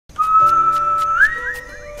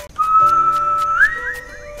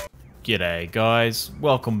G'day guys,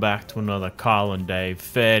 welcome back to another Kyle and Dave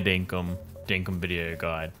Fair Dinkum video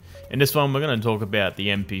guide. In this one we're going to talk about the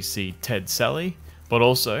NPC Ted Selly, but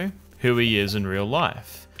also who he is in real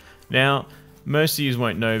life. Now, most of you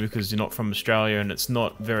won't know because you're not from Australia and it's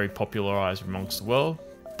not very popularised amongst the world,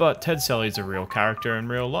 but Ted Selly is a real character in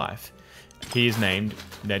real life. He is named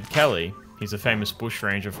Ned Kelly. He's a famous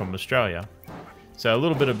bushranger from Australia. So a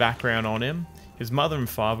little bit of background on him. His mother and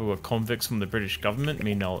father were convicts from the British government,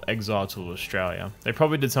 meaning they were exiled to Australia. They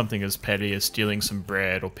probably did something as petty as stealing some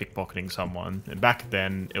bread or pickpocketing someone, and back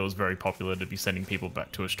then it was very popular to be sending people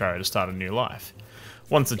back to Australia to start a new life.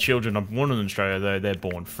 Once the children are born in Australia though, they're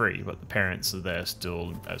born free, but the parents are there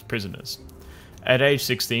still as prisoners. At age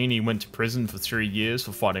 16 he went to prison for 3 years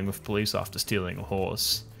for fighting with police after stealing a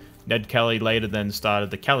horse. Ned Kelly later then started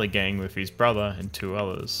the Kelly gang with his brother and 2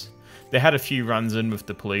 others. They had a few runs in with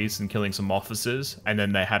the police and killing some officers, and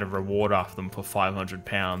then they had a reward after them for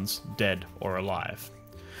 £500, dead or alive.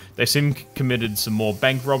 They soon committed some more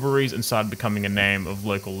bank robberies and started becoming a name of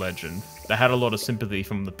local legend. They had a lot of sympathy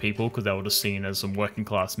from the people because they were just seen as some working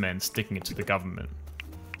class men sticking it to the government.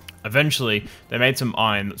 Eventually, they made some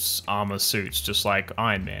iron armor suits just like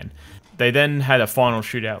Iron Man. They then had a final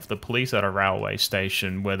shootout with the police at a railway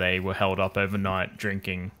station where they were held up overnight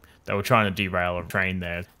drinking. They were trying to derail a train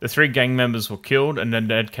there. The 3 gang members were killed, and then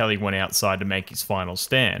Ned Kelly went outside to make his final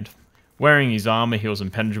stand. Wearing his armor, he was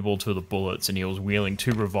impenetrable to the bullets, and he was wielding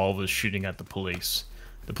 2 revolvers shooting at the police.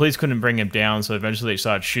 The police couldn't bring him down, so eventually they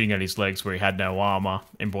started shooting at his legs where he had no armor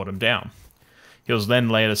and brought him down. He was then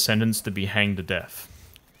later sentenced to be hanged to death.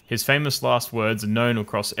 His famous last words are known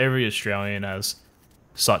across every Australian as,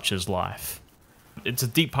 "Such is life." It's a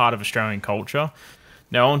deep part of Australian culture.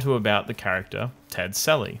 Now on to about the character Ted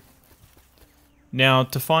Selly. Now,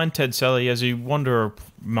 to find Ted Selly, as you wander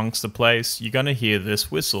amongst the place, you're going to hear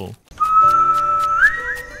this whistle.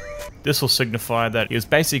 This will signify that he is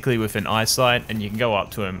basically within eyesight and you can go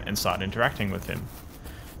up to him and start interacting with him.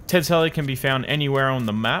 Ted Selly can be found anywhere on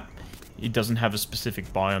the map. He doesn't have a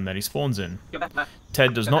specific biome that he spawns in.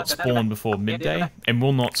 Ted does not spawn before midday and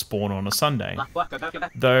will not spawn on a Sunday.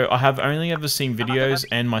 Though I have only ever seen videos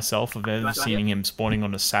and myself have ever seen him spawning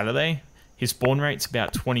on a Saturday. His spawn rate's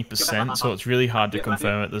about 20%, so it's really hard to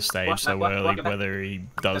confirm at this stage so early whether he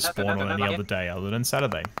does spawn on any other day other than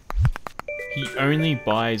Saturday. He only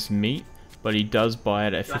buys meat, but he does buy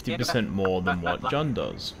it at 50% more than what John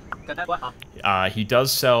does. He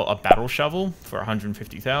does sell a battle shovel for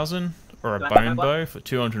 150,000, or a bone bow for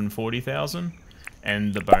 240,000,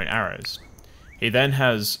 and the bone arrows. He then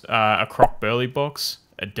has a croc burley box,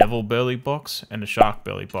 a devil burley box, and a shark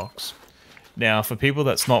burley box. Now, for people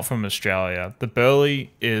that's not from Australia, the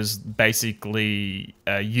burley is basically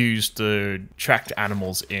used to attract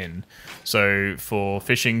animals in. So for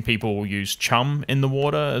fishing, people will use chum in the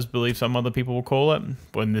water, as I believe some other people will call it.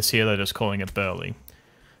 But in this here, they're just calling it burley.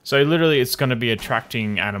 So literally, it's going to be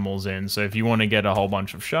attracting animals in. So if you want to get a whole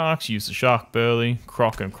bunch of sharks, use the shark burley,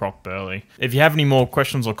 croc and croc burley. If you have any more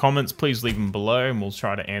questions or comments, please leave them below and we'll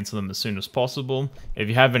try to answer them as soon as possible. If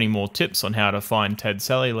you have any more tips on how to find Ted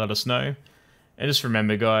Selly, let us know. And just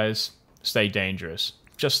remember guys, stay dangerous,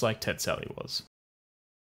 just like Ted Selly was.